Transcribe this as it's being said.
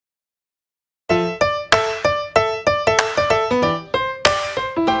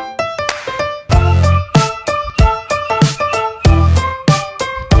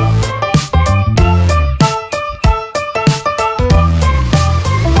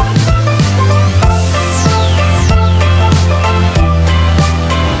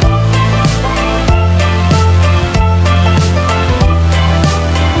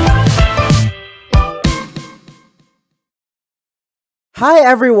Hi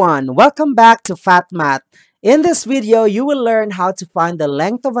everyone, welcome back to FatMath. In this video, you will learn how to find the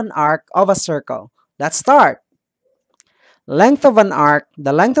length of an arc of a circle. Let's start. Length of an arc.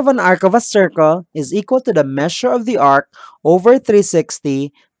 The length of an arc of a circle is equal to the measure of the arc over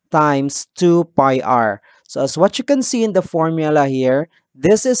 360 times 2 pi r. So as what you can see in the formula here,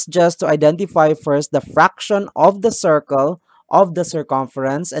 this is just to identify first the fraction of the circle of the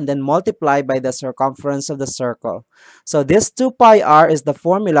circumference and then multiply by the circumference of the circle. So this 2 pi r is the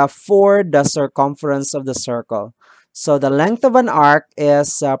formula for the circumference of the circle. So the length of an arc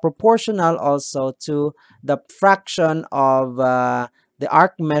is proportional also to the fraction of the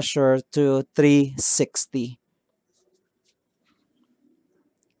arc measure to 360.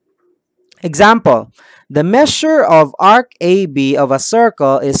 Example, the measure of arc AB of a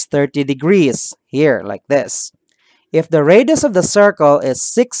circle is 30 degrees, here like this. If the radius of the circle is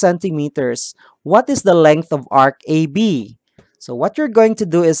 6 centimeters, what is the length of arc AB? So what you're going to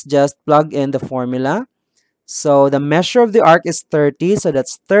do is just plug in the formula. So the measure of the arc is 30, so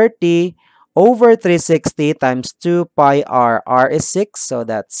that's 30 over 360 times 2 pi r. R is 6, so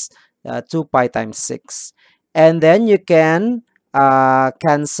that's 2 pi times 6. And then you can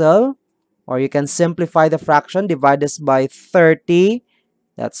cancel, or you can simplify the fraction. Divide this by 30,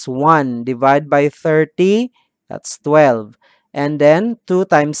 that's 1. Divide by 30, that's 12. And then 2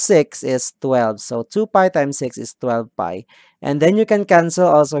 times 6 is 12. So 2 pi times 6 is 12 pi. And then you can cancel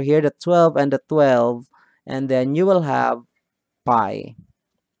also here the 12 and the 12. And then you will have pi.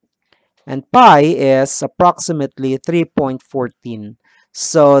 And pi is approximately 3.14.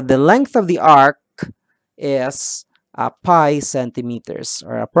 So the length of the arc is pi centimeters,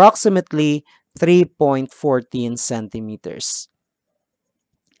 or approximately 3.14 centimeters.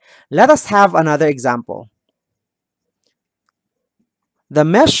 Let us have another example. The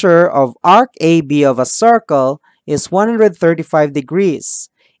measure of arc AB of a circle is 135 degrees.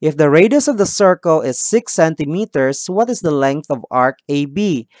 If the radius of the circle is 6 centimeters, what is the length of arc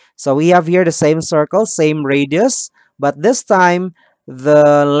AB? So we have here the same circle, same radius, but this time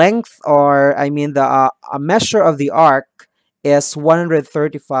the length, or the measure of the arc is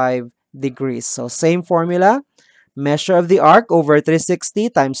 135 degrees. So same formula, measure of the arc over 360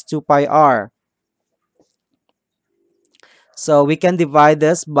 times 2 pi r. So we can divide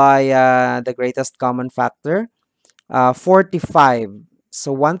this by the greatest common factor, 45.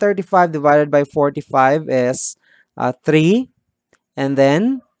 So 135 divided by 45 is 3. And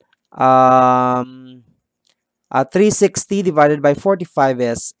then 360 divided by 45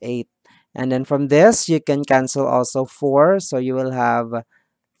 is 8. And then from this, you can cancel also 4. So you will have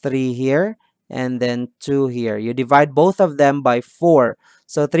 3 here and then 2 here. You divide both of them by 4.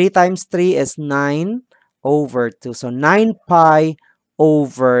 So 3 times 3 is 9 over 2. So 9 pi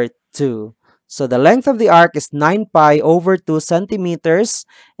over 2. So the length of the arc is 9 pi over 2 centimeters.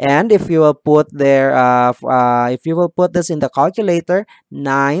 And if you will put there, if you will put this in the calculator,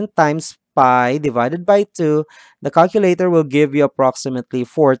 9 times pi divided by 2, the calculator will give you approximately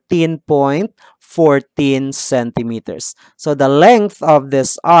 14.14 centimeters. So the length of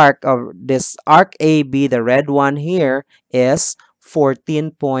this arc AB, the red one here, is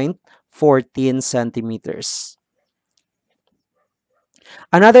 14.14 centimeters.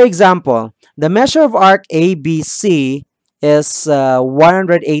 Another example, the measure of arc ABC is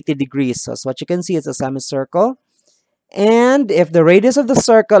 180 degrees. So as what you can see, it's a semicircle. And if the radius of the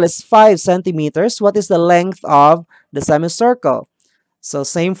circle is 5 centimeters, what is the length of the semicircle? So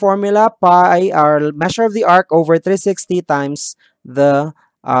same formula, pi, our measure of the arc over 360 times the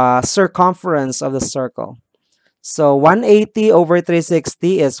circumference of the circle. So 180 over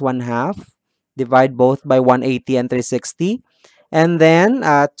 360 is 1/2. Divide both by 180 and 360. And then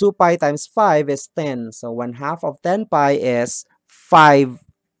 2 pi times 5 is 10. So 1/2 of 10 pi is 5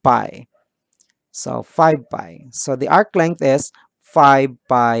 pi. So 5 pi. So the arc length is 5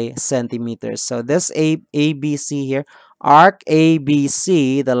 pi centimeters. So this ABC here, arc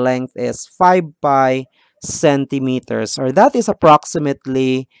ABC, the length is 5 pi centimeters, or that is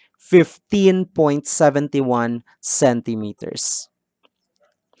approximately 15.71 centimeters.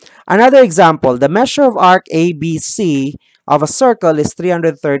 Another example, the measure of arc ABC of a circle is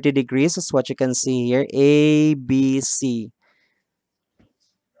 330 degrees. That's what you can see here, ABC.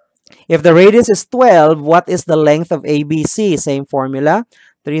 If the radius is 12, what is the length of ABC? Same formula,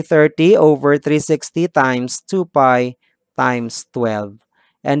 330 over 360 times 2 pi times 12.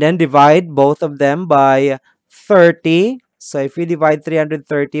 And then divide both of them by 30. So if you divide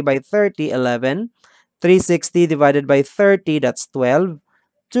 330 by 30, 11. 360 divided by 30, that's 12.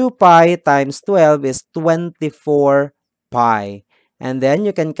 2 pi times 12 is 24 pi. And then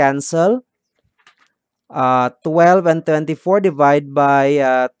you can cancel 12 and 24 divide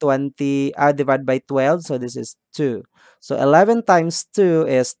by 12, so this is 2. So 11 times 2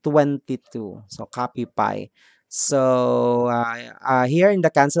 is 22. So copy pi. So here in the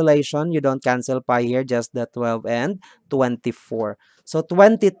cancellation, you don't cancel pi here, just the 12 and 24. So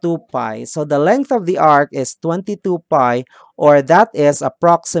 22 pi. So the length of the arc is 22 pi, or that is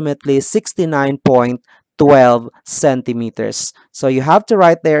approximately 69.12 centimeters. So you have to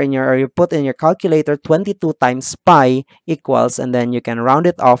write there in your, or you put in your calculator 22 times pi equals, and then you can round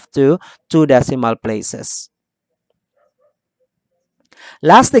it off to 2 decimal places.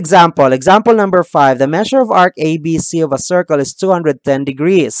 Last example, example number 5. The measure of arc ABC of a circle is 210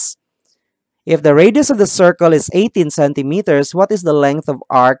 degrees. If the radius of the circle is 18 centimeters, what is the length of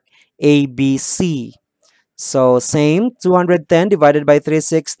arc ABC? So same, 210 divided by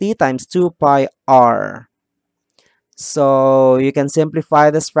 360 times 2 pi r. So you can simplify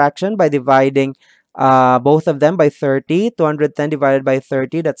this fraction by dividing both of them by 30. 210 divided by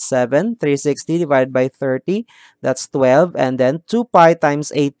 30, that's 7. 360 divided by 30, that's 12. And then 2 pi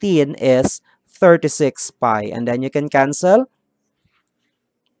times 18 is 36 pi. And then you can cancel.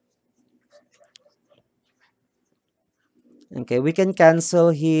 Okay, we can cancel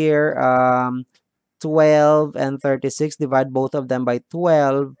here 12 and 36. Divide both of them by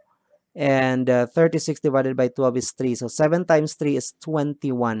 12. And 36 divided by 12 is 3. So 7 times 3 is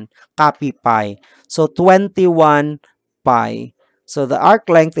 21. Copy pi. So 21 pi. So the arc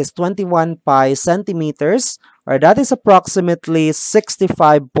length is 21 pi centimeters, or that is approximately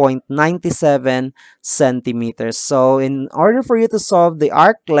 65.97 centimeters. So in order for you to solve the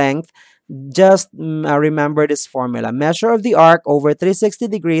arc length, just remember this formula. Measure of the arc over 360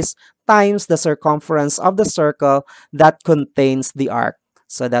 degrees times the circumference of the circle that contains the arc.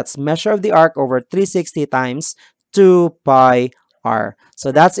 So that's measure of the arc over 360 times 2 pi r.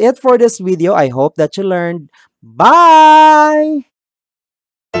 So that's it for this video. I hope that you learned. Bye!